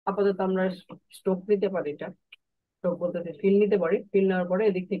আপাতত আমরা স্ট্রোক নিতে পারি, এটা স্ট্রোক বলতে ফিল নিতে পারি। ফিল নেওয়ার পরে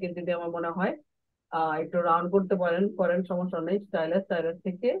এদিক থেকে যদি আমার মনে হয় একটু রাউন্ড করতে পারেন, করেন, সমস্যা নেই। স্টাইলাস স্টাইলাস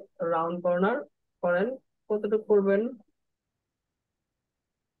থেকে রাউন্ড কর্নার করেন। কতটুকু করবেন?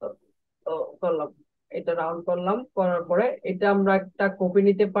 তো তো করলাম, এটা রাউন্ড করলাম। করার পরে এটা আমরা একটা কপি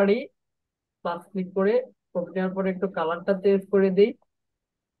নিতে পারি, প্লাস ক্লিক করে। কপি নেওয়ার পরে একটু কালারটা চেঞ্জ করে দিই।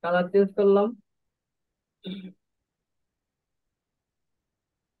 কালার চেঞ্জ করলাম।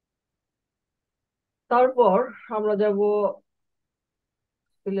 তারপর আমরা যাব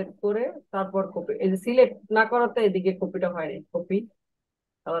সিলেক্ট করে, তারপর কপি। এই যে সিলেক্ট না করাতে এদিকে কপিটা হয়নি, কপি,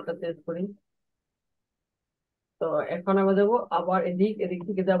 কালারটা চেঞ্জ করি। তো এখন আমরা যাবো আবার এদিক, এদিক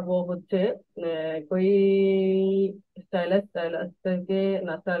থেকে যাব হচ্ছে কই, স্টাইলাস, স্টাইলাস থেকে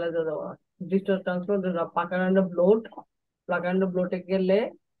না, স্টাইলাস যাবো, ডিজিটাল ট্রান্সফার, পাকার অ্যান্ড ব্লোড। পাকার অ্যান্ড ব্লোডে গেলে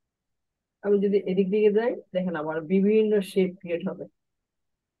আমি যদি এদিক দিকে যাই, দেখেন আমার বিভিন্ন শেপ ক্রিয়েট হবে।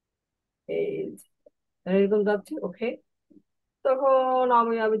 এই যে, এরকম যাচ্ছি, ওকে। তখন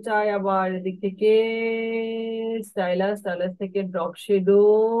আমি আমি চাই আবার এদিক থেকে স্টাইলাস, স্টাইলাস থেকে ড্রপ শেডো।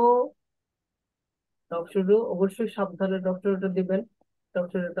 ড্রপ শেডো অবশ্যই সাবধানে ড্রপ শেডোটা দিবেন, ড্রপ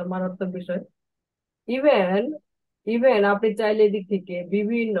শেডোটা মারাত্মক বিষয়। ইভেন ইভেন আপনি চাইলে এদিক থেকে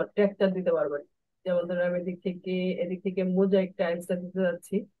বিভিন্ন টেক্সচার দিতে পারবেন। যেমন ধরুন আমি এদিক থেকে মোজাইক টাইলসটা দিতে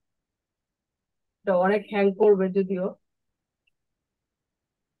যাচ্ছি। এটা অনেক হ্যাং করবে যদিও।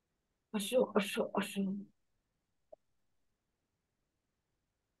 আসো আসো আসো,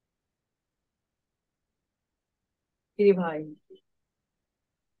 কি ভাই,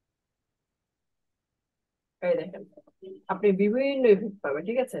 এই দেখেন আপনি বিভিন্ন ইফেক্ট পাবেন,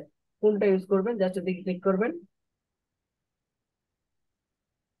 ঠিক আছে। কোনটা ইউজ করবেন, জাস্ট এদিকে ক্লিক করবেন।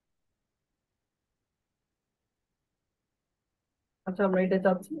 আচ্ছা আমরা এটা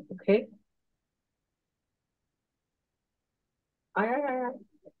চাচ্ছি, ওকে। আয় আয় আয় আয়।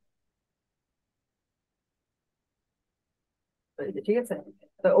 এই যে, ঠিক আছে।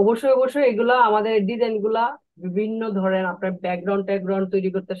 তো অবশ্যই অবশ্যই এগুলা আমাদের ডিজাইন গুলা বিভিন্ন ধরনের আপনার ব্যাকগ্রাউন্ড ট্যাকগ্রাউন্ড তৈরি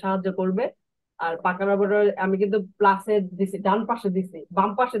করতে সাহায্য করবে। আর পাকা রাবারের আমি কিন্তু প্লাসে দিছি, ডান পাশে দিছি,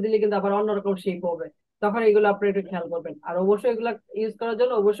 বাম পাশে দিলে কিন্তু আবার অন্যরকম শেপ হবে। তখন এগুলো আপনি একটু খেয়াল করবেন। আর অবশ্যই এগুলা ইউজ করার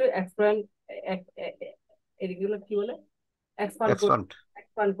জন্য অবশ্যই এক্সপ্যান্ড, এগুলো কি বলে, এক্সপান্ড করে, এক্সপান্ড।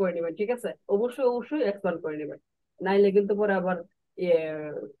 এক্সপান্ড করে নেবেন, ঠিক আছে। অবশ্যই অবশ্যই এক্সপান্ড করে নেবেন, নাইলে কিন্তু পরে আবার ইয়ে,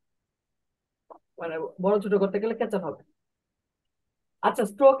 মানে বড় ছোট করতে গেলে কেঁচা হবে। আচ্ছা,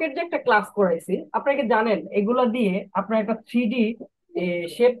 স্ট্রোকের যে একটা ক্লাস করাইছি, আপনারা কি জানেন এগুলা দিয়ে আপনারা একটা 3D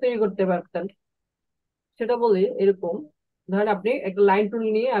শেপ তৈরি করতে পারতেন? সেটা বলি এরকম, ধরেন আপনি একটা লাইন টুল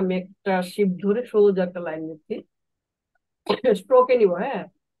নিয়ে, আমি একটা শিপ ধরে সোজা একটা লাইন নিচ্ছি, স্ট্রোকে নিব, হ্যাঁ।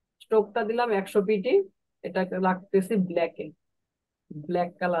 স্ট্রোকটা দিলাম 100 পিটি, এটা রাখতেছি ব্ল্যাকে, ব্ল্যাক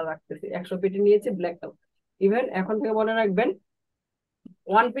কালার রাখতেছি, 100 পিটি নিয়েছি ব্ল্যাক কালার। ইভেন এখন থেকে মনে রাখবেন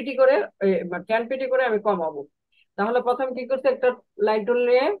 1 পিটি করে, 10 পিটি করে আমি কমাবো। তাহলে প্রথম কি করছে, একটা লাইন টুল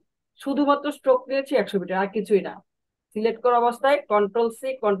নিয়ে শুধুমাত্র স্ট্রোক নিয়েছি 100 পিটি, আর কিছুই না। সিলেক্ট করা অবস্থায় কন্ট্রোল সি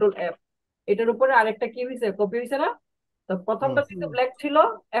কন্ট্রোল এফ, এটার উপরে আরেকটা কি হয়েছে, কপি হয়েছে না? তো হুম। প্রথমটা কিন্তু ব্ল্যাক ছিল,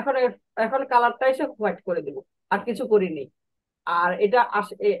 এখন এখন কালারটা এসে হোয়াইট করে দিব, আর কিছু করিনি। আর এটা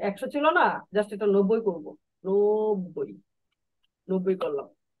 100 ছিল না, জাস্ট এটা 90 করবো। 90, 90 করলাম।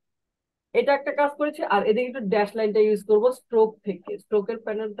 এটা একটা কাজ করেছি। আর এদিকে একটু ড্যাশ লাইনটা ইউজ করবো স্ট্রোক থেকে। স্ট্রোকের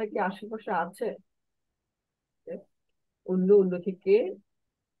প্যানেলটা কি আশেপাশে আছে? উল্লু, উল্লু থেকে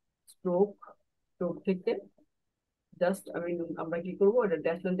স্ট্রোক, স্ট্রোক থেকে জাস্ট আমরা কি করবো, এটা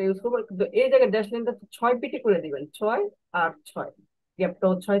ড্যাশ লাইনটা ইউজ করবো। কিন্তু এই জায়গায় ড্যাশ লাইনটা 6 পিটি করে দিবেন, 6 আর 6,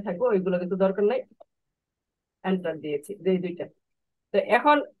 গ্যাপটাও 6 থাকবে, ওইগুলো কিন্তু দরকার নাই। এন্টার দিয়েছি, যে দুইটা। তো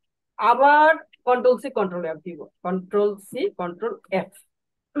এখন আবার কন্ট্রোল সি কন্ট্রোল এফ দিব, কন্ট্রোল সি কন্ট্রোল এফ।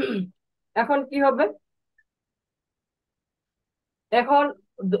 এখন কি হবে, এখন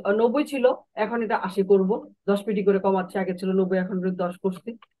 90 ছিল, এখন এটা 80 করব। 10 পিটি করে কমাচ্ছি, আগে ছিল 90, এখন 10 করছি।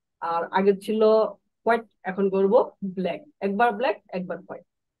 আর আগে ছিল হোয়াইট, এখন করব ব্ল্যাক, একবার ব্ল্যাক একবার হোয়াইট।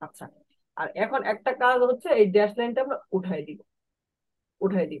 আচ্ছা, আর এখন একটা কাজ হচ্ছে এই ড্যাশ লাইনটা আমরা উঠাই দিব,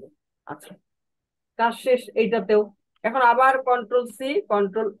 উঠাই দিব। আচ্ছা, কাজ শেষ এইটাতেও। এখন আবার কন্ট্রোল সি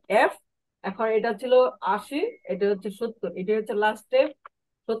কন্ট্রোল এফ। এখন এটা ছিল 80, এটা হচ্ছে 70, এটা হচ্ছে লাস্ট স্টেপ।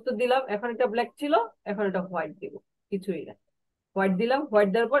 70 দিলাম, এখন এটা ব্ল্যাক ছিল, এখন এটা হোয়াইট দিব, কিছুই না। হোয়াইট দিলাম, হোয়াইট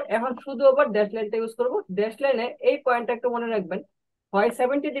দেওয়ার পর এখন শুধু আবার ড্যাশ লাইনটা ইউজ করবো। ড্যাশ লাইনে এই পয়েন্টটা একটু মনে রাখবেন, হয়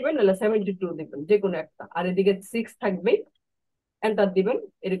 70 দিবেন, নাহলে 72 দিবেন, যে কোনো একটা। আর এদিকে 6 থাকবেই, এন্টার দিবেন।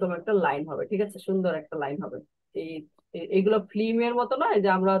 এরকম একটা লাইন হবে, ঠিক আছে, সুন্দর একটা লাইন হবে। এই এইগুলো ফিল্মের মতো নয় যে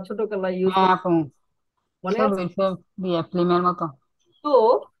আমরা ছোটবেলায় ইউজ হ্যাঁ করি, আপু, মনে আছে? ছবির সব দিয়ে ফিল্মের মতো। তো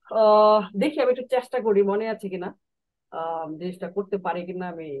দেখি আমি একটু চেষ্টা করি, মনে আছে কিনা, জিনিসটা করতে পারি কিনা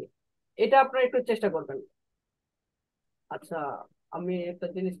আমি। এটা আপনারা একটু চেষ্টা করবেন। আচ্ছা, আমি একটা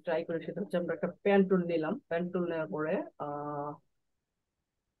জিনিস ট্রাই করি, সেটা হচ্ছে আমরা একটা প্যান টুল নিলাম। প্যান টুল নেওয়ার পরে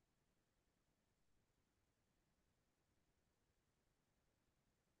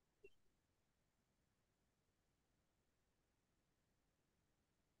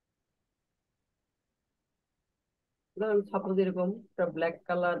ধরেন সাপোজ এরকম একটা ব্ল্যাক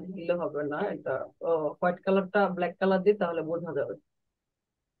কালার দিলে হবে না, এটা হোয়াইট কালারটা ব্ল্যাক কালার দিই তাহলে বোঝা যাবে।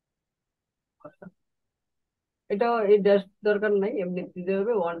 আচ্ছা, এটা এই ড্যাশ দরকার নাই, এমনি দিতে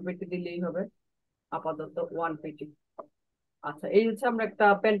হবে, 120 দিলেই হবে, আপাতত 120। আচ্ছা, এই হচ্ছে আমরা একটা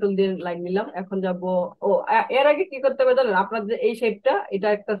পেন্টুল দিয়ে লাইন নিলাম। এখন যাব, ও এর আগে কি করতে হবে জানেন, আপনার যে এই শেপটা, এটা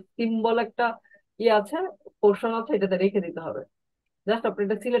একটা সিম্বল, একটা ইয়ে আছে, পোর্শন আছে, এটাতে রেখে দিতে হবে। জাস্ট আপনি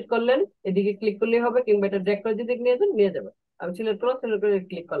এটা সিলেক্ট করলেন, এদিকে ক্লিক করলেই হবে, কিংবা এটা ড্র্যাগ করে যদি নিয়ে যান নিয়ে যাবে। আমি সিলেক্ট করলাম, সিলেক্ট করে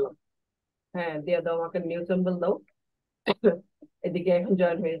ক্লিক করলাম। হ্যাঁ, দিয়ে দাও, আমাকে নিউ সিম্বল দাও। এদিকে এখন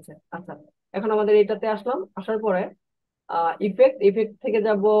জয়েন হয়েছে। আচ্ছা, এখন আমাদের এটাতে আসলাম, আসার পরে ইফেক্ট, ইফেক্ট থেকে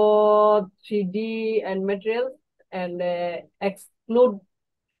যাব 3D and materials and exclude,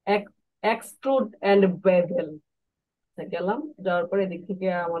 extrude and bevel গেলাম। যাওয়ার পরে এদিক থেকে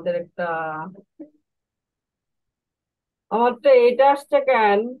আমাদের একটা, আমারটা এটা আসছে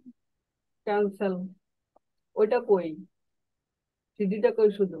কেন, ক্যান্সেল, ওইটা কই, 3Dটা কই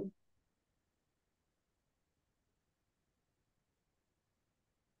শুধু,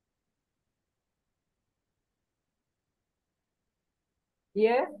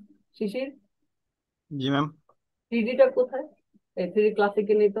 ইয়ে শিশির, জি ম্যাম। 3Dটা কোথায়? এই 3D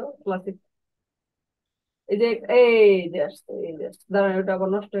ক্লাসিকে নেই তো, ক্লাসিক, এই যে, এই যে আসছে, এই যে আসছে, দাঁড়ান, ওটা আবার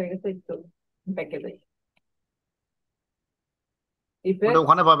নষ্ট হয়ে গেছে, একটু ব্যাকে যাই। ওটা ইফেক্ট,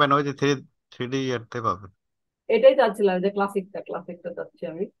 ওখানে পাবেন, ওই যে থ্রি থ্রি ডি এরতে পাবেন। এটাই চাচ্ছিলাম যে ক্লাসিকটা, ক্লাসিকটা চাচ্ছি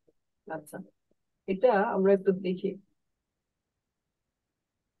আমি। আচ্ছা, এটা আমরা একটু দেখি।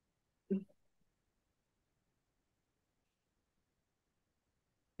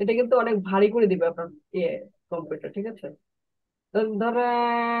 এটা কিন্তু অনেক ভারী করে দিবে আপনার ইয়ে কম্পিউটার, ঠিক আছে?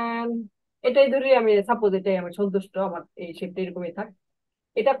 ধরেন এটাই ধরি, আমি সাপোজ এটাই আমি সন্তুষ্ট, আমার এই শেপটা এরকমই থাক।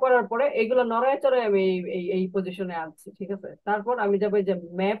 এটা করার পরে এগুলো নড়ায় চড়ায় আমি এই এই এই পজিশনে আনছি, ঠিক আছে? তারপর আমি যাবো এই যে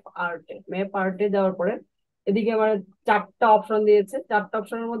ম্যাপ আর্টে, ম্যাপ আর্টে যাওয়ার পরে এদিকে আমার চারটা অপশন দিয়েছে। চারটা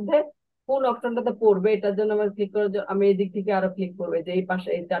অপশনের মধ্যে কোন অপশনটাতে পড়বে, এটার জন্য আমার ক্লিক করে আমি এই দিক থেকে আরো ক্লিক করবো, যে এই পাশে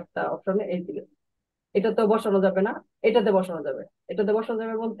এই চারটা অপশনে এই দিকে। এটা তো বসানো যাবে না, এটাতে বসানো যাবে। এটাতে বসানো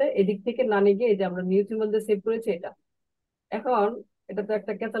যাবে বলতে এদিক থেকে না নিয়ে গিয়ে এই যে আমরা নিউ সিম্বল দিয়ে সেভ করেছি এটা। এখন এটা তো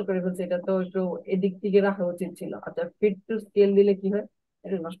একটা ক্যাচাল করে ফেলছে, এটা তো একটু এদিক থেকে রাখা উচিত ছিল। আচ্ছা, ফিট টু স্কেল দিলে কি হয়?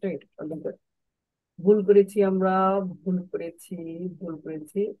 এটা নষ্ট হয়ে গেছে, ভুল করেছি আমরা, ভুল করেছি, ভুল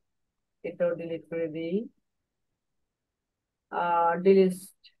করেছি। এটাও ডিলিট করে দিই, ডিলিট,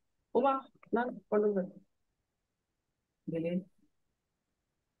 ওমা, না, কন্ট্রোল ডিলিট।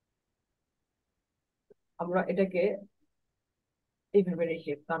 আমরা এটাকে এইভাবে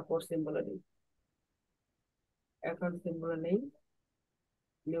রেখে তারপর সিম্বলে দিই। এখন সিম্বলে নেই,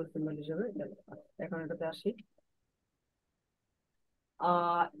 নিউ সিম্বল হিসেবে এখন এটাতে আসি।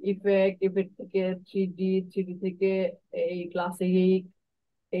 ইফেক্ট, ইফেক্ট থেকে 3D, 3D থেকে এই ক্লাসিক,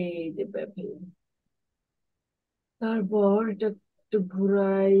 এই যে তারপর এটা একটু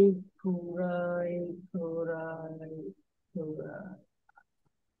ঘুরাই, ঘুরাই, ঘুরাই, ঘুরাই।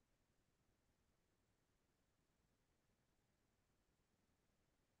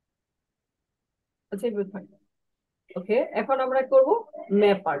 আচ্ছা, এবার থাকবে। ওকে, এখন আমরা করব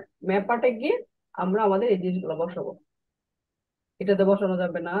ম্যাপ আর্ট। ম্যাপ আর্টে গিয়ে আমরা আমাদের এই জিনিসগুলো বসাবো। এটাতে বসানো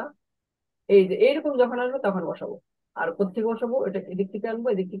যাবে না, এই যে এইরকম যখন আসবে তখন বসাবো। আর কোথেকে বসাবো, এটা এদিক থেকে আনবো,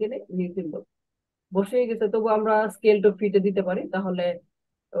 এদিক থেকে নিউ সিম্বল বসে গেছে। তবু আমরা স্কেল টু ফিটে দিতে পারি, তাহলে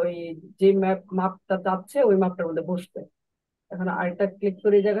ওই যে মাপটা চাচ্ছে ওই মাপটার মধ্যে বসবে। এখন আরেকটা ক্লিক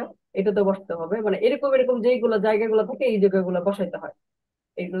করে এই জায়গা, এটাতে বসতে হবে, মানে এরকম এরকম যেইগুলো জায়গাগুলো থাকে এই জায়গাগুলো বসাইতে হয়।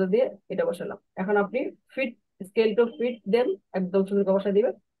 এইগুলো দিয়ে এটা বসালাম। এখন আপনি ফিট, স্কেল টু ফিট দেন, একদম সুন্দর করে বসাই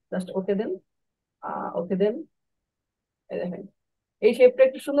দিবেন। জাস্ট ওকে দেন, ওকে দেন। এই দেখেন, এই শেপটা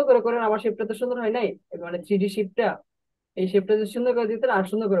একটু সুন্দর করে করেন, আমার শেপটা তো সুন্দর হয় নাই, মানে 3D শেপটা। এই শেপটা যদি সুন্দর করে দিতেন আর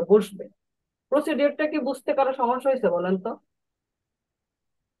সুন্দর করে বসবে। প্রসিডিওরটা কি বুঝতে কারো সমস্যা হয়েছে বলেন তো?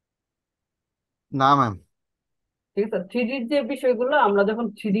 না ম্যাম। ঠিক আছে, 3D যে বিষয়গুলো আমরা যখন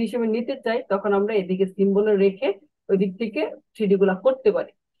 3D হিসেবে নিতে চাই, তখন আমরা এদিকে সিম্বলে রেখে ওই দিক থেকে 3D গুলা করতে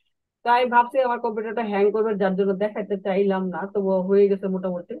পারি। তাই ভাবছি আমার কম্পিউটারটা হ্যাং করবে, যার জন্য দেখাতে চাইলাম না, তবু হয়ে গেছে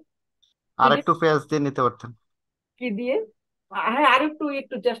মোটামুটি। আর 3D একটু পেঁয়াজ দিয়ে নিতে পারতেন। কি দিয়ে? হ্যাঁ, আর একটু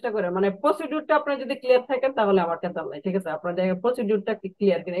একটু চেষ্টা করে, মানে প্রসিডিউরটা আপনার যদি ক্লিয়ার থাকেন তাহলে আমার কাছে নাই, ঠিক আছে? আপনার জায়গায় প্রসিডিউরটা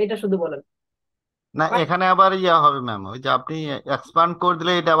ক্লিয়ার কিনা এটা শুধু বলেন। না, এখানে আবার ইয়া হবে ম্যাম, ওই যে আপনি এক্সপান্ড করে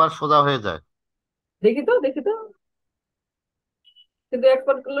দিলে এটা আবার সোজা হয়ে যায়। দেখি তো, দেখি তো। কিন্তু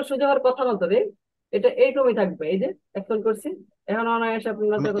এক্সপোর্ট করলে সোজা হওয়ার কথা না তো রে, এটা এইরকমই থাকবে। এই যে এক্সপোর্ট করছি, এখন অনায়াসে আপনি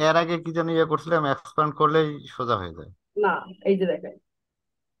আমি নজর এর আগে কি যেন ইয়ে করছিলাম, এক্সপ্যান্ড করলেই সোজা হয়ে যায়। না, এই যে দেখেন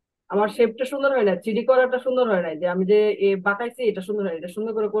আমার শেপটা সুন্দর হয় না, চিডি করাটা সুন্দর হয় না, যে আমি যে বাঁকাইছি এটা সুন্দর হয়, এটা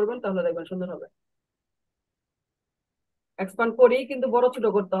সুন্দর করে করবেন তাহলে দেখবেন সুন্দর হবে। এক্সপান্ড করি কিন্তু বড় ছোট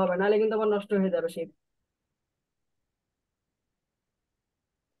করতে হবে, নাহলে কিন্তু আবার নষ্ট হয়ে যাবে শেপ।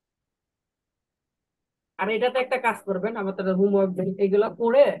 আর এটাতে একটা কাজ করবেন, আমার তো হোমওয়ার্ক দেন, এগুলা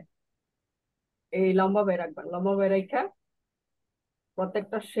করে এই লম্বা বের রাখবেন, লম্বা বের রেখা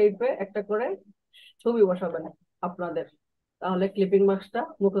প্রত্যেকটা শেপে একটা করে ছবি বসাবেন আপনাদের, তাহলে ক্লিপিং মার্কসটা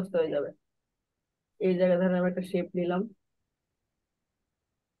মুখস্থ হয়ে যাবে। এই জায়গায় ধরেন আমি একটা শেপ নিলাম,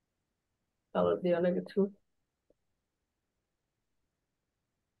 কালার দিয়ে অনেক কিছু।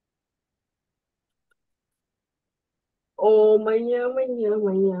 ও মাইয়া মাইয়া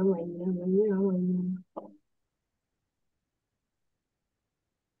মাইয়া মাইয়া মাইয়া মাইয়া।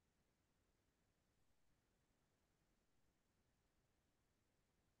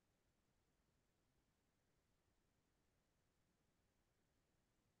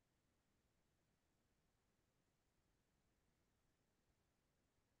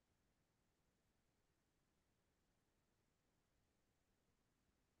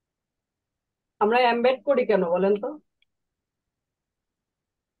 আমরা এমবেড করি কেন বলেন তো?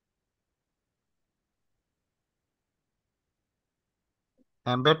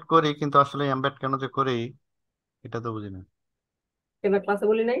 এমবেড করি, কিন্তু আসলে এমবেড কেন যে করি এটা তো বুঝি না। কেন ক্লাসে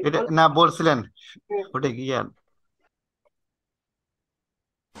বলি নাই? এটা না বলছিলেন হ্যাঁ। ওটা কি আর।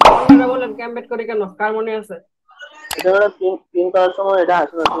 অন্যরা বলেন এমবেড করি কেন, কার মনে আছে? এটা ওরা পিন করার সময় এটা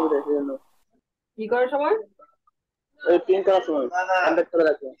আসে না ছবিটা, সেজন্য। কি করার সময়? ওই পিন করার সময় এমবেড করে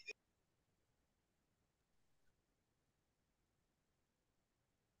রাখে।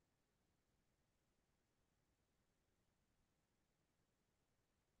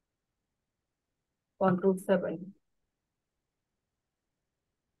 Ctrl 7।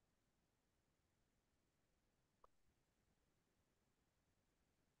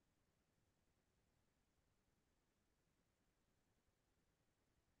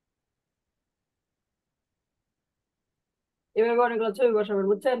 এভাবে অনেকগুলো ছবি বসাবেন,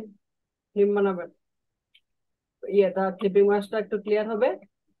 বুঝছেন? ফিল্ম বানাবেন, ইয়েটা ক্লিপিং মার্কসটা একটু ক্লিয়ার হবে,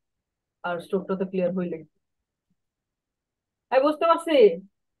 আর স্ট্রোকটা তো ক্লিয়ার হইলে আমি বুঝতে পারছি।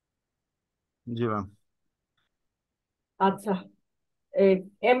 জি ম্যাম। আচ্ছা, এই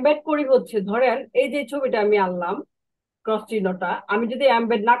এমবেড করি হচ্ছে, ধরেন এই যে ছবিটা আমি আনলাম, ক্রস চিহ্নটা আমি যদি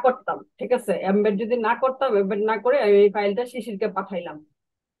এমবেড না করতাম, ঠিক আছে, এমবেড যদি না করতাম, এমবেড না করে আমি এই ফাইলটা শিশিরকে পাঠাইলাম,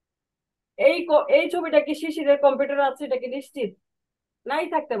 এই ছবিটা কি শিশিরের কম্পিউটারে আছে এটা কি নিশ্চিত? নাই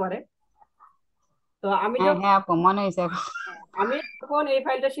থাকতে পারে। তো আমি হ্যাঁ যখন হ্যাঁ আপু মনে হয়েছে এখন। আমি যখন এই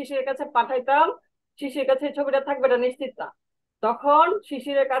ফাইলটা শিশিরের কাছে পাঠাইতাম, শিশিরের কাছে এই ছবিটা থাকবে এটা নিশ্চিত না। তখন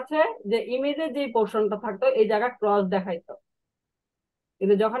শিশিরের কাছে যে ইমেজের যে পোর্শনটা থাকতো এই জায়গা ক্রস দেখাইতো,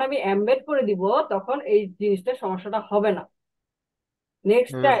 কিন্তু যখন আমি এমবেড করে দিব তখন এই জিনিসটা সমস্যাটা হবে না।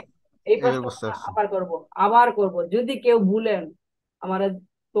 নেক্সট এবার টাইম এই এবার প্রশ্নটা বুঝতে পারছি। আবার করব যদি কেউ ভুলেন, আমার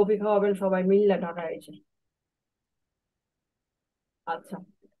কফি খাওয়াবেন সবাই মিললে ঢাকায় এসে। আচ্ছা,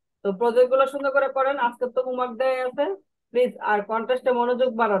 তো প্রজেক্ট গুলো সুন্দর করে করেন, আজকে তো হোমওয়ার্ক দেয় আছে। প্লিজ আর কন্টেস্টে মনোযোগ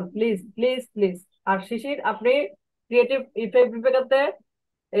বাড়ান, প্লিজ প্লিজ প্লিজ। আর শিশির আপনি ক্রিয়েটিভ ইফেক্ট বিভাগেতে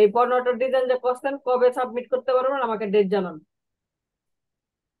এই 15টা ডিজাইন যে করছেন কবে সাবমিট করতে পারবেন আমাকে ডেট জানান।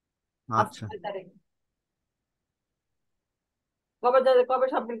 আজকে আচ্ছা, 6 তারিখ, কবে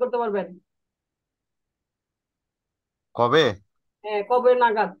সাবমিট করতে পারবেন? কবে? হ্যাঁ, কবে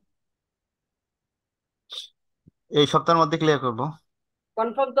নাগাদ? এই সপ্তাহের মধ্যে ক্লিয়ার করব।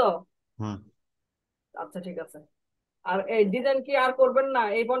 কনফার্ম তো? হুম। আচ্ছা ঠিক আছে। আর এই ডিজাইন কি আর করবেন না,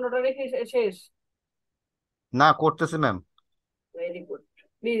 এই 15টা রেখে শেষ? না, করতেছি ma'am. Very good.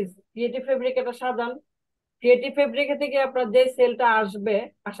 Please creative fabric এটা সাজান। ক্রিয়েটিভ ফেব্রিক থেকে আপনার যে সেলটা আসবে,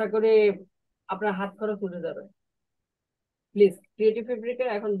 আশা করি আপনার হাত খরচ উঠে যাবে। প্লিজ ক্রিয়েটিভ ফেব্রিকের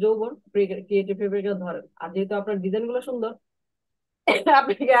এখন যৌবন, ক্রিয়েটিভ ফেব্রিকের ধরেন। আর যেহেতু আপনার ডিজাইন গুলো সুন্দর,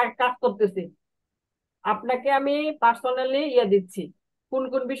 আপনাকে এক কাজ করতেছি, আপনাকে আমি পার্সোনালি দিচ্ছি, কোন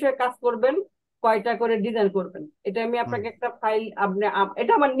কোন বিষয়ে কাজ করবেন, কয়টা করে ডিজাইন করবেন, এটা আমি হুম আপনাকে একটা ফাইল, আপনি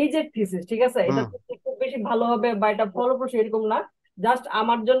এটা আমার নিজের থিসিস, ঠিক আছে, এটা হুম। খুব বেশি ভালো হবে বা এটা ফলপ্রসূ এরকম না, জাস্ট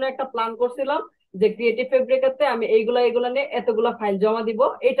আমার জন্য একটা প্ল্যান করছিলাম যে ক্রিয়েটিভ ফেব্রিকেতে আমি এইগুলা নিয়ে এতগুলা ফাইল জমা দিব,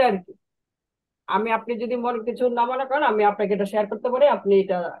 এটা আর কি। আপনি যদি মনে কিছু না মনে করেন আমি আপনাকে এটা শেয়ার করতে পারি, আপনি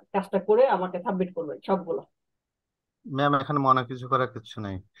এটা কাজটা করে আমাকে সাবমিট করবেন সবগুলো। ম্যাম এখানে মনে কিছু করার কিছু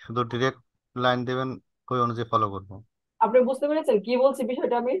নেই, শুধু ডিরেক্ট লাইন দেবেন, ওই অনুযায়ী ফলো করবো। আপনি বুঝতে পেরেছেন কি বলছি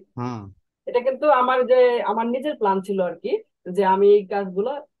বিষয়টা আমি? হুম। এটা কিন্তু আমার নিজের প্ল্যান ছিল আর কি, যে আমি এই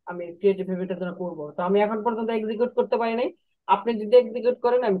কাজগুলো আমি ক্রিয়েটিভ ফেব্রিকের জন্য করবো, তো আমি এখন পর্যন্ত এক্সিকিউট করতে পারি নাই। আপনি যদি এক্সিকিউট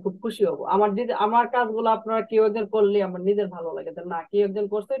করেন আমি খুব খুশি হব। আমার কাজগুলো আপনারা কেউ একজন করলে আমার নিজের ভালো লাগে, যে না কেউ একজন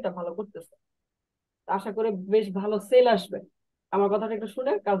করছে, এটা ভালো করতেছে। আশা করি বেশ ভালো সেল আসবে। আমার কথাটা একটু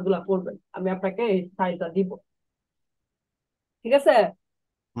শুনে কাজগুলা করবেন, আমি আপনাকে এই ফাইলটা দিব। ঠিক আছে?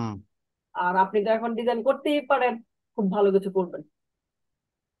 হুম। আর আপনি তো এখন ডিজাইন করতেই পারেন, খুব ভালো কিছু করবেন।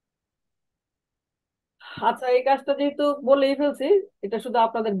 আচ্ছা, এই কাজটা যেহেতু বলেই ফেলছি, এটা শুধু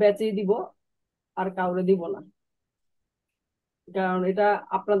আপনাদের ব্যাচেই দিব, আর কাউরে দিব না। কারণ এটা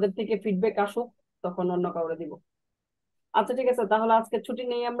আপনাদের থেকে ফিডব্যাক আসুক, তখন অন্য কাউরে দিব। আচ্ছা ঠিক আছে, তাহলে আজকে ছুটি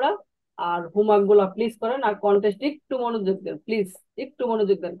নেই আমরা। আর হোমওয়ার্ক গুলা প্লিজ করেন, আর কন্টেস্ট একটু মনোযোগ দেন প্লিজ। একটু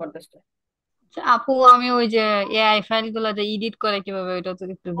মনোযোগ দেন কন্টেস্টে। আচ্ছা, আপু আমি ওই যে এআই ফাইল গুলা যে এডিট করে কিভাবে, ওইটা তো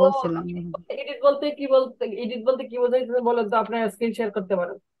একটু ও, বলছিলাম। এডিট বলতে কি বোঝাইছে বলেন তো, আপনারা স্ক্রিন শেয়ার করতে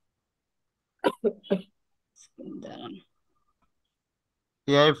পারেন। দাঁড়ান।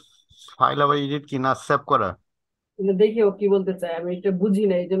 এআই ফাইল আবার এডিট কি না সেভ করা? কিন্তু দেখি ও কি বলতে চায়, আমি এটা বুঝি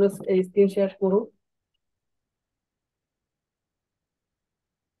না, এই জন্য এই স্ক্রিন শেয়ার করুন।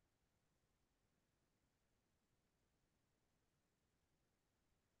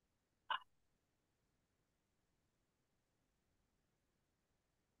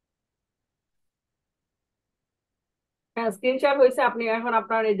 হ্যাঁ, স্ক্রিন শেয়ার হয়েছে। আপনি এখন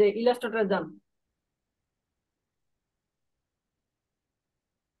আপনার এই যে ইলাস্ট্রেটর যান।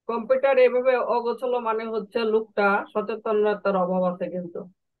 কম্পিউটার এভাবে অগোছালো মানে হচ্ছে লোকটা সচেতনতার অভাব আছে কিন্তু।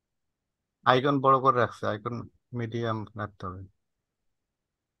 আইকন বড় করে রাখছে, আইকন মিডিয়াম রাখতে হবে।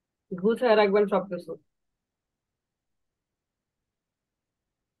 গুছায় রাখবেন সবকিছু।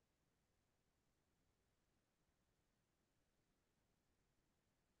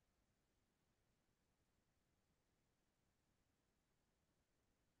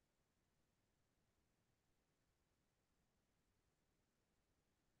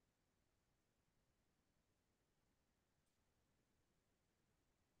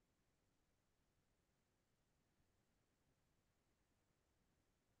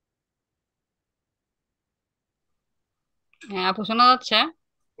 হ্যাঁ আপু, শোনা যাচ্ছে?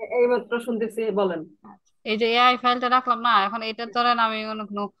 এইমাত্র শুনতেছি, বলেন। এই যে এআই ফাইলটা রাখলাম না, এখন এটা ধরেন আমি অন্য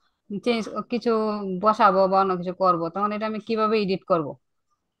কোনো চেঞ্জ কিছু বসাবো বা অন্য কিছু করব, তখন এটা আমি কিভাবে এডিট করব?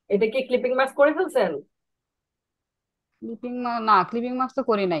 এটা কি ক্লিপিং মার্কস করে ফেলছেন? ক্লিপিং, না ক্লিপিং মার্কস তো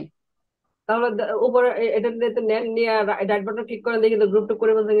করি নাই। তাহলে উপরে এটা নেন, নিয়ে রাইট বাটন ক্লিক করেন, দেখি তো গ্রুপটা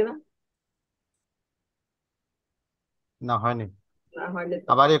করে ফেলছেন কিনা। না হয়নি, না, হয়নি তো।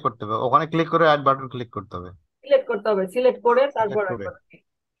 আবার ইয়ে করতে হবে, ওখানে ক্লিক করে অ্যাড বাটন ক্লিক করতে হবে। সিলেক্ট করতে হবে, সিলেক্ট করে তারপর সিলেক্ট রাইট করে বাটন।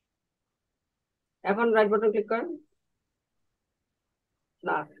 এখন রাইট বাটন ক্লিক করেন।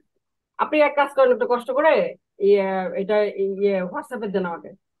 না, আপনি এক কাজ করেন, একটু কষ্ট করে ইয়ে এটা হোয়াটসঅ্যাপে দেন আমাকে।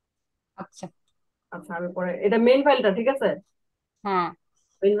 আচ্ছা। আচ্ছা, আমি পরে এটা মেইন ফাইলটা, ঠিক আছে? হ্যাঁ।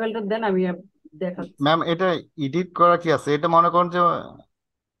 মেইন ফাইলটা দেন, আমি দেখাচ্ছি। ম্যাম, এটা এডিট করা কি আছে? এটা মনে করেন যে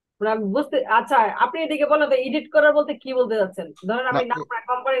মানে আমি বুঝতে, আচ্ছা আপনি এদিকে বলেন তো, এডিট করার বলতে কি বলতে চাচ্ছেন? ধরেন না আমি নাম,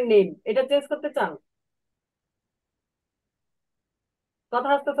 কোম্পানির নেম এটা চেঞ্জ করতে চান, কথা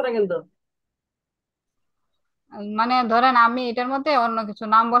আসতেছে না কিন্তু। মানে ধরেন আমি এটার মধ্যে অন্য কিছু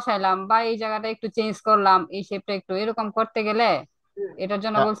নাম বসাইলাম বা এই জায়গাটা একটু চেঞ্জ করলাম, এই শেপটা একটু এরকম করতে গেলে হুম। এটার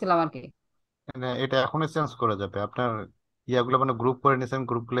জন্য বলছিলাম আর কি। এটা এখনই চেঞ্জ করা যাবে আপনার। ইয়াগুলো মানে গ্রুপ করে নিয়েছেন,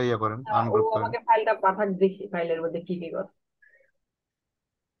 গ্রুপগুলো ইয়ে করেন, ও আনগ্রুপ করেন। আমাকে ফাইলটা পাঠাক, দেখি ফাইলের মধ্যে কি কি করে।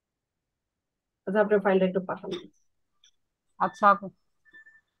 আচ্ছা, আপনার ফাইলটা একটু পাঠান। আচ্ছা আপু।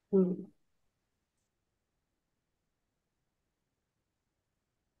 হুম।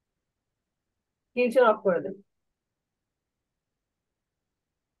 স্ক্রিনশট অফ করে দেন।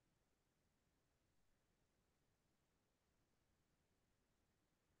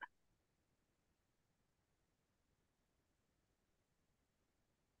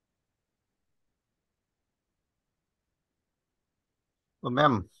 তো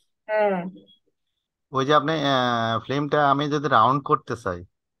ম্যাম, হ্যাঁ। ওই যে আপনি ফিল্মটা আমি যদি রাউন্ড করতে চাই,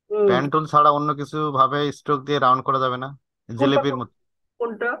 হুম। প্যান টুল ছাড়া অন্য কিছু ভাবে স্ট্রোক দিয়ে রাউন্ড করা যাবে না? কোনটা জিলিপির মতো।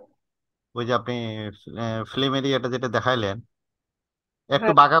 কোনটা? ওই যে আপনি ফিল্ম এরিয়াটা যেটা দেখাইলেন,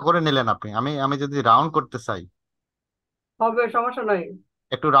 একটু হ্যাঁ, বাঁকা করে নিলেন আপনি, আমি আমি যদি রাউন্ড করতে চাই, হবে, সমস্যা নাই।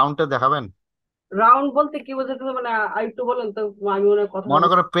 একটু রাউন্ডটা দেখাবেন? রাউন্ড বলতে কি বোঝাতে, মানে আরেকটু বলেন তো, আমি মনে হয় কথাটা মনে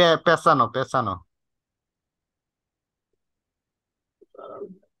করে পেঁচানো পেঁচানো,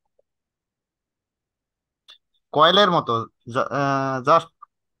 কয়েলের মতো। জাস্ট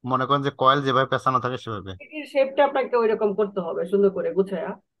মনে করেন যে কয়েল যেভাবে পেঁচানো থাকে সেভাবে। শেপটা আপনাকে ওইরকম করতে হবে, সুন্দর করে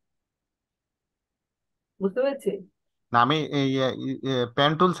গুছায়া। বুঝতে পেরেছি। না, আমি এই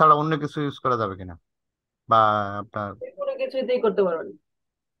পেন টুল ছাড়া অন্য কিছু ইউজ করা যাবে কিনা, বা আপনার। যে কোনো কিছুতেই করতে পারবেন।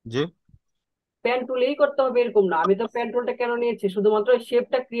 জি। পেন টুলেই করতে হবে এরকম না, আমি তো পেন টুলটা কেন নিয়েছি শুধুমাত্র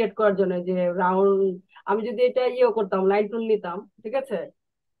শেপটা ক্রিয়েট করার জন্য, যে রাউন্ড। আমি যদি এটা ইয়েও করতাম, লাইন টুল নিতাম, ঠিক আছে,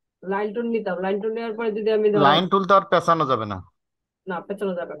 লাইন টুল নিতাম, লাইন টুল নেওয়ার পরে যদি আমি ধরেন, লাইন টুল তো আর পেঁচানো যাবে না। না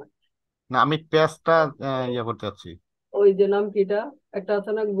পেছানো যাবে না। না, আমি পেঁচটা ইয়ে করতে চাচ্ছি। ওই যে নাম কিটা, একটা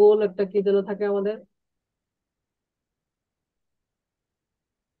আছে না গোল, একটা কি যেন থাকে আমাদের,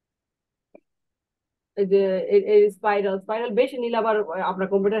 এই যে এই স্পাইরাল স্পাইরাল বেশি নিলে আবার আপনার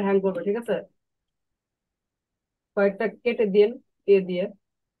কম্পিউটার হ্যাং করবে, ঠিক আছে। কয়েকটা কেটে দিন, দিয়ে দিয়ে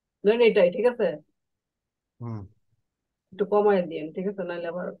ধরেন এটাই, ঠিক আছে, হুম। একটু কমায় দিন, ঠিক আছে, নাহলে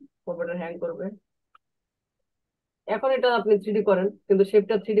আবার কম্পিউটার হ্যাং করবে। এখন এটা আপনি থ্রিডি করেন, কিন্তু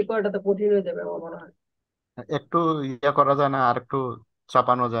শেপটা থ্রিডি করাটা তো কঠিন হয়ে যাবে আমার মনে হয়। একটু ইয়ে করা যায় না, আর একটু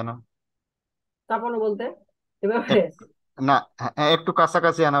চাপানো যায় না? চাপানো বলতে এভাবে? এক- না, একটু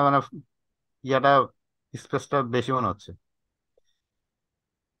কাছাকাছি আনা, মানে ইয়াটা স্পেসটা বেশি মনে হচ্ছে।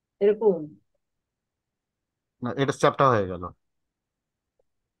 এরকম? না, এটা চ্যাপটা হয়ে গেল।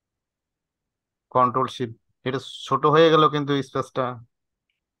 কন্ট্রোল শিফট, এটা ছোট হয়ে গেল কিন্তু স্পেসটা।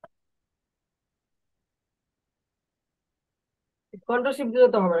 কন্ট্রোল শিফট দিলে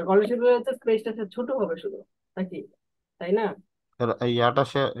তো হবে না, কন্ট্রোল শিফট দিলে হচ্ছে স্পেসটা ছোট হবে শুধু, নাকি? তাই না? ইয়াটা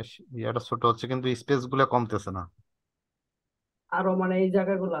ইয়াটা ছোট হচ্ছে কিন্তু স্পেস গুলো কমতেছে না। আরো মানে এই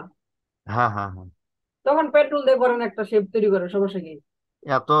জায়গাগুলা, হ্যাঁ, হ্যাঁ, হ্যাঁ। তখন পেট্রোল দিয়ে করেন, একটা শেপ তৈরি করেন, সমস্যা কি?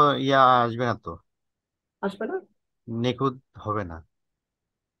 এত ইয়া আসবে না তো, আসবে না? নিখুঁত হবে না।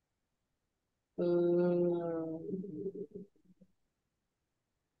 উম,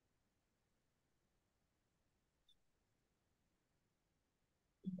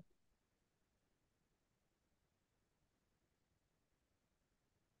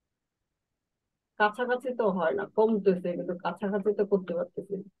 কাছাকাছি তো হয় না, কমতেছে, কিন্তু কাছাকাছি তো করতে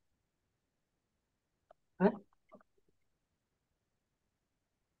পারতেছি না। হ্যাঁ,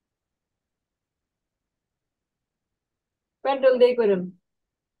 পেট্রোল দিয়ে করেন।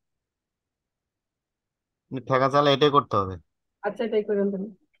 ঠেকা চালে এটাই করতে হবে। আচ্ছা, এটাই করেন তুমি।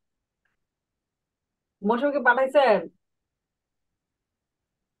 মৌসুমীকে পাঠাইছেন?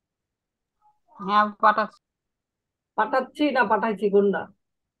 হ্যাঁ পাঠাচ্ছি। পাঠাচ্ছি না পাঠাইছি কোনটা?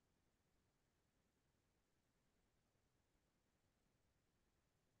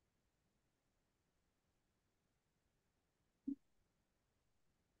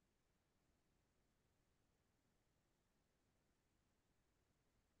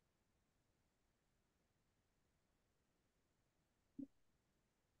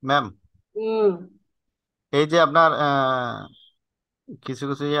 ম্যাম, হম। এই যে আপনার কিছু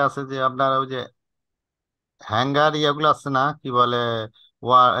কিছু ইয়ে আছে যে আপনার ওই যে হ্যাঙ্গার ইয়েগুলো আছে না, কি বলে,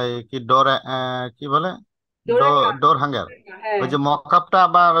 এই কি ডোর, কি বলে, জোড়াঙ্গা। ডোর হ্যাঙ্গার। হ্যাঁ। ওই যে মকআপটা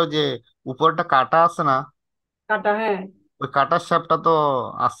আবার ওই যে উপরটা কাটা আছে না, কাটা, হ্যাঁ। ওই কাটার শেপটা তো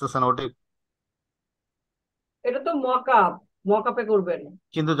আসতেছে না ওটি। এটা তো মকআপ, মকআপে করবেন।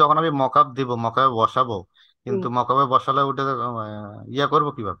 কিন্তু যখন আমি মকআপ দিব, মকআপে বসাবো, হুম। কিন্তু মকআপে বসালে ওটা ইয়ে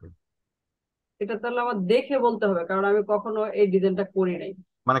করবো কিভাবে? এটা তাহলে আমার দেখে বলতে হবে, কারণ আমি কখনো এই ডিজাইনটা করি নাই।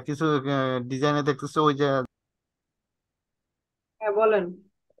 মানে কিছু ডিজাইনে দেখতেছে ওই যে, হ্যাঁ, বলেন।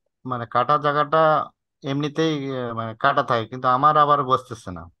 মানে কাটা জায়গাটা এমনিতেই মানে কাটা থাকে, কিন্তু আমার আবার বসতেছে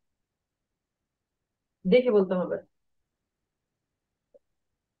না। দেখে বলতে হবে,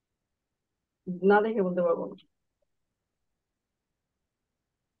 না দেখে বলতে পারবো না।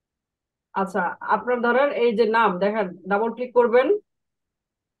 আচ্ছা, আপনার ধরেন এই যে নাম দেখেন, ডাবল ক্লিক করবেন,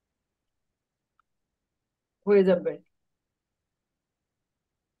 হয়ে যাবে,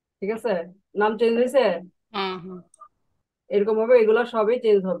 ঠিক আছে। নাম চেঞ্জ হয়েছে, হ্যাঁ হ্যাঁ। এরকম ভাবে এগুলা সবই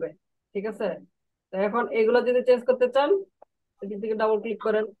চেঞ্জ হবে, ঠিক আছে। তো এখন এগুলা যদি চেঞ্জ করতে চান, এখান থেকে ডাবল ক্লিক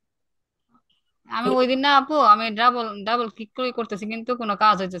করেন। আমি ওই দিন না আপু, আমি ডাবল ডাবল ক্লিক করে করতেছি কিন্তু কোনো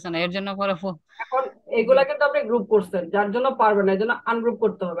কাজ হইতেছে না, এর জন্য পরে এখন এগুলা কিন্তু আপনি গ্রুপ করছেন, যার জন্য পারবেন না, এই জন্য আনগ্রুপ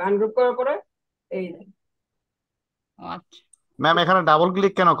করতে হবে, আনগ্রুপ করার পরে এই যে, আচ্ছা। ম্যাম, এখানে ডাবল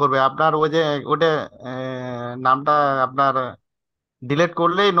ক্লিক কেন করবে? আপনার ওই যে ওটা নামটা আপনার ডিলিট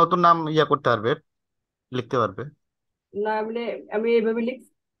করলেই নতুন নাম ইয়ে করতে পারবে, লিখতে পারবে। না মানে আমি এইভাবে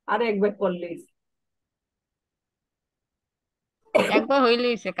লিখছি, আরে একবার করলেই, একবার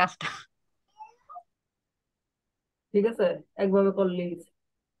হইলেই সে কাজটা। ঠিক আছে, একভাবে করলেই।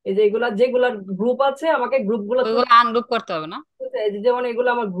 এই যে এগুলা যেগুলা গ্রুপ আছে, আমাকে গ্রুপ গুলো ওইগুলো আনগ্রুপ করতে হবে না? এই যে যেমন এগুলো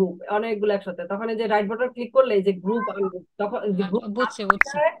আমার গ্রুপ অনেকগুলো একসাথে, তখন এই যে রাইট বাটন ক্লিক করলে এই যে গ্রুপ আনগ্রুপ, তখন যে আচ্ছা গ্রুপ বুঝছি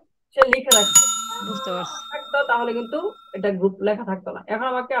বুঝছি। সে লিখে রাখতো, বুঝতে পারছি। থাকতো তাহলে কিন্তু এটা গ্রুপ লেখা থাকতো না। এখন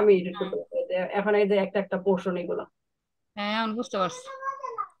আমাকে আমি এডিট হ্যাঁ করতে পারবো, এই যে এখন এই যে একটা একটা পোর্শন এগুলো। হ্যাঁ এখন বুঝতে পারছি।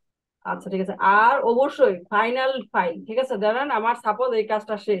 আচ্ছা, ঠিক আছে, আর অবশ্যই ফাইনাল ফাইল, ঠিক আছে, ধরেন আমার সাপোজ এই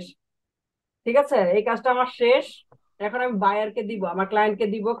কাজটা শেষ, ঠিক আছে, এই কাজটা আমার শেষ, এখন আমি বায়ারকে দিব, আমার ক্লায়েন্টকে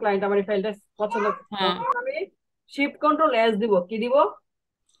দিব, ক্লায়েন্ট আমার এই ফাইলটা পছন্দ করছে, হ্যাঁ, তখন আমি শিফট কন্ট্রোল এস দিব। কি দিব?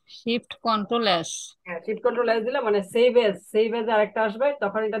 Shift control S. হ্যাঁ, শিফট কন্ট্রোল এস দিলে মানে সেভ এজ আরেকটা আসবে,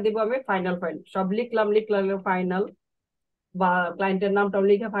 তখন এটা দিব আমি ফাইনাল ফাইল। সব লিখলাম ফাইনাল, বা ক্লায়েন্টের নামটাও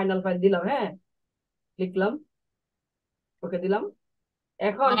লিখে ফাইনাল ফাইল দিলাম। হ্যাঁ, লিখলাম, ওকে দিলাম।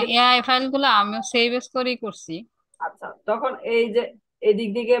 এখন মানে এআই ফাইল গুলো আমিও সেভ এস করেই করছি। আচ্ছা, তখন এই যে এই দিক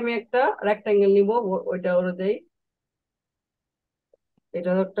দিকে আমি একটা রেক্টাঙ্গেল নিব, ওইটা অনুযায়ী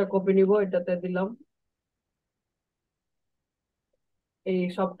এটা একটা কপি নিব, এটাতে দিলাম, এই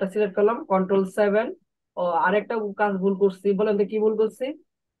সবটা সিলেক্ট করলাম, Ctrl+7। ও আরেকটা কাজ ভুল করছি, বলেন তো কি ভুল করছি?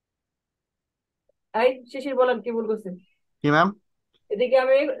 এই শিশির, বলেন কি ভুল করছি? কি ম্যাম? এদিকে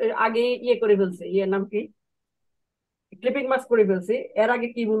আমি আগে ইয়ে করে ফেলছি, ইয়ের নাম কি, ক্লিপিং মাস্ক করে ফেলছি। এর আগে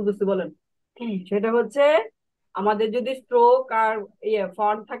কি ভুল করছি বলেন? সেটা হচ্ছে, আমাদের যদি স্ট্রোক আর ইয়ে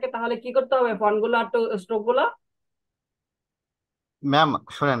ফন্ট থাকে, তাহলে কি করতে হবে? ফন্ট গুলো আর স্ট্রোক গুলো। ম্যাম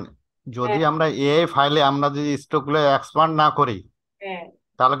শোনেন, যদি হ্যাঁ, আমরা এআই ফাইলে আমরা যদি স্ট্রোক গুলো এক্সপান্ড না করি, হ্যাঁ।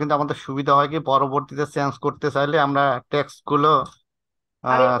 তাহলে কিন্তু আমাদের সুবিধা হয় কি, পরবর্তীতে চেঞ্জ করতে চাইলে আমরা টেক্সট গুলো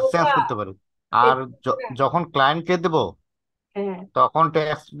আরে চেঞ্জ বোকা, করতে পারি। এই আর যখন ক্লায়েন্টকে দেব, হ্যাঁ, তখন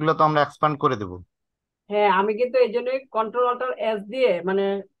টেক্সট গুলো তো আমরা এক্সপান্ড করে দেব। হ্যাঁ, আমি কিন্তু এই জন্যই Ctrl+Alt+S দিয়ে, মানে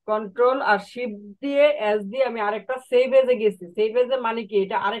কন্ট্রোল আর শিফট দিয়ে এস দিয়ে আমি আরেকটা সেভ এজে গেছি। সেভ এজে মানে কি,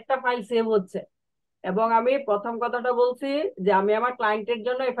 এটা আরেকটা ফাইল সেভ হচ্ছে। এবং আমি প্রথম কথাটা বলছি যে আমি আমার ক্লায়েন্টের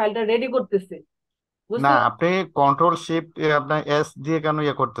জন্য এই ফাইলটা রেডি করতেছি, না, বুঝতে? আপনি কন্ট্রোল শিফট আপনার এস দিয়ে কেন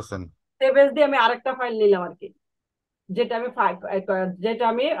ইয়ে করতেছেন? সেভ এজ দিয়ে আমি আরেকটা ফাইল নিলাম আর কি, যেটা আমি যেটা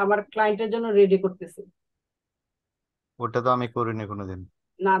আমি আমার ক্লায়েন্টের জন্য রেডি করতেছি। ওটা তো আমি করিনি কোনোদিন।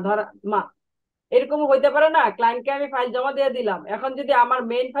 না ধরা মা, এরকম হইতে পারে না, ক্লায়েন্টকে আমি ফাইল জমা দিয়ে দিলাম, এখন যদি আমার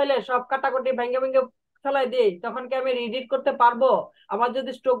মেইন ফাইলে সব কাটাকুটি ভেঙে ভেঙে ফেলাই দিই, তখন কি আমি এডিট করতে পারবো? আমার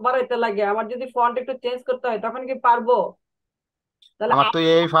যদি স্ট্রোক বাড়াইতে লাগে, আমার যদি ফন্ট একটু চেঞ্জ করতে হয়, তখন কি পারবো? তাহলে আমার তো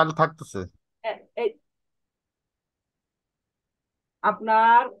এই ফাইল থাকতেছে। এই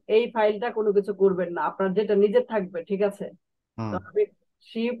আপনার এই ফাইলটা কোনো কিছু করবেন না, আপনার যেটা নিজের থাকবে, ঠিক আছে? তো হুম। আমি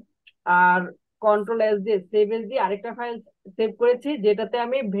শিফট আর Ctrl+S দিয়ে সেভ এস দিয়ে আরেকটা ফাইল সেভ করেছি, যেটাতে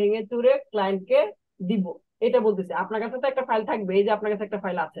আমি ভেঙে চুরে ক্লায়েন্টকে দিব। এটা বলতেছি, আপনার কাছে তো একটা ফাইল থাকবে, এই যে আপনার কাছে একটা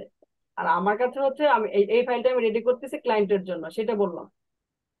ফাইল আছে, আর আমার কাছে হচ্ছে আমি এই ফাইলটা আমি রেডি করতেছি ক্লায়েন্টের জন্য, সেটা বললাম।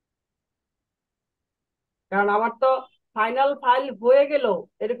 কারণ আমার তো ফাইনাল ফাইল হয়ে গেল,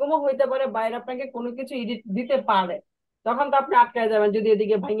 এরকমও হইতে পারে বাইরে আপনাকে কোনো কিছু এডিট দিতে পারে, তখন তো আপনি আটকায় যাবেন যদি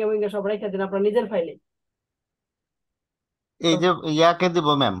এদিকে ভাঙে ভেঙে সব রেখে দেন আপনার নিজের ফাইলে। এই যে ইয়াকে দিব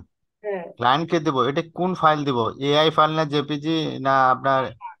ম্যাম, হ্যাঁ, ক্লায়েন্টকে দিব, এটা কোন ফাইল দিব? এআই ফাইল না জেপিজি না আপনার?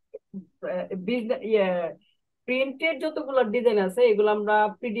 প্রিন্টের যতগুলো ডিজাইন আছে, এগুলো আমরা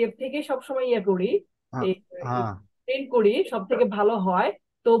পিডিএফ থেকে সবসময় ইয়ে করি, হ্যাঁ, হ্যাঁ। প্রিন্ট করি, সব থেকে ভালো হয়।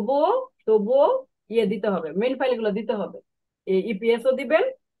 তবুও তবুও ইয়ে দিতে হবে, মেন ফাইল গুলো দিতে হবে। ইপিএস ও দিবেন,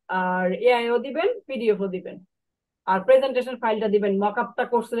 আর এআই ও দিবেন, পিডিএফ ও দিবেন, আর প্রেজেন্টেশন ফাইলটা দিবেন, মকআপটা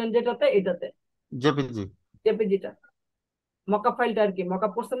করছিলেন যেটাতে, এটাতে জেপিজি। জেপিজিটা, মকআপ ফাইলটা আর কি,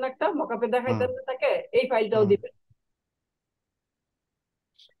 মকআপ করছেন না একটা, মকআপে হুম, দেখাইতেন না তাকে, এই ফাইলটাও হুম। দিবেন।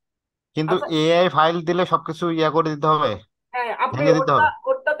 কিন্তু আচ্ছা, এআই ফাইল দিলে সবকিছু ইয়া করে দিতে হবে, হ্যাঁ, আপনি ভেঙে দিতে ওটা হবে।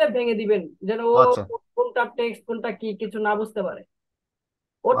 ওটাতে ভেঙে দিবেন, যেন ও আচ্ছা, কোনটা টেক্সট কোনটা কি কিছু না বুঝতে পারে।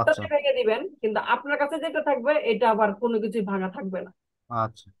 আচ্ছা, ওটাতে ভেঙে দিবেন, কিন্তু আপনার কাছে যেটা থাকবে এটা আবার কোনো কিছু ভাঙা থাকবে না।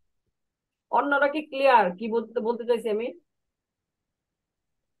 আচ্ছা। অন্যরা কি ক্লিয়ার কি বলতে বলতে চাইছি আমি?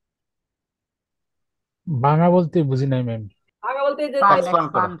 ভাঙা বলতে বুঝি নাই ম্যাম। ভাঙা বলতে এই যে এক্সপান্ড এক্সপান্ড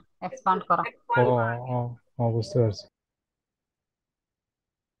করা। এক্সপান্ড এক্সপান্ড করা। ও, expand করা। ও, ও, বুঝতে পারছি।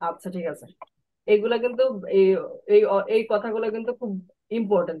 আচ্ছা, ঠিক আছে। এইগুলা কিন্তু এই এই এই কথাগুলো কিন্তু খুব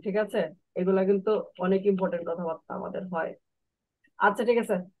ইম্পর্টেন্ট, ঠিক আছে? এগুলা কিন্তু অনেক ইম্পর্টেন্ট কথাবার্তা আমাদের হয়। আচ্ছা, ঠিক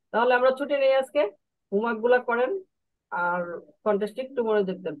আছে, তাহলে আমরা ছুটি নেই আজকে, হোমওয়ার্ক গুলা করেন, আর কন্টেস্ট একটু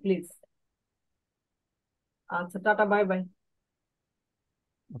মনোযোগ দেন প্লিজ। আচ্ছা, টাটা, বাই বাই।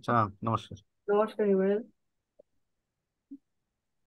 আচ্ছা, নমস্কার। নমস্কার, হিমেল।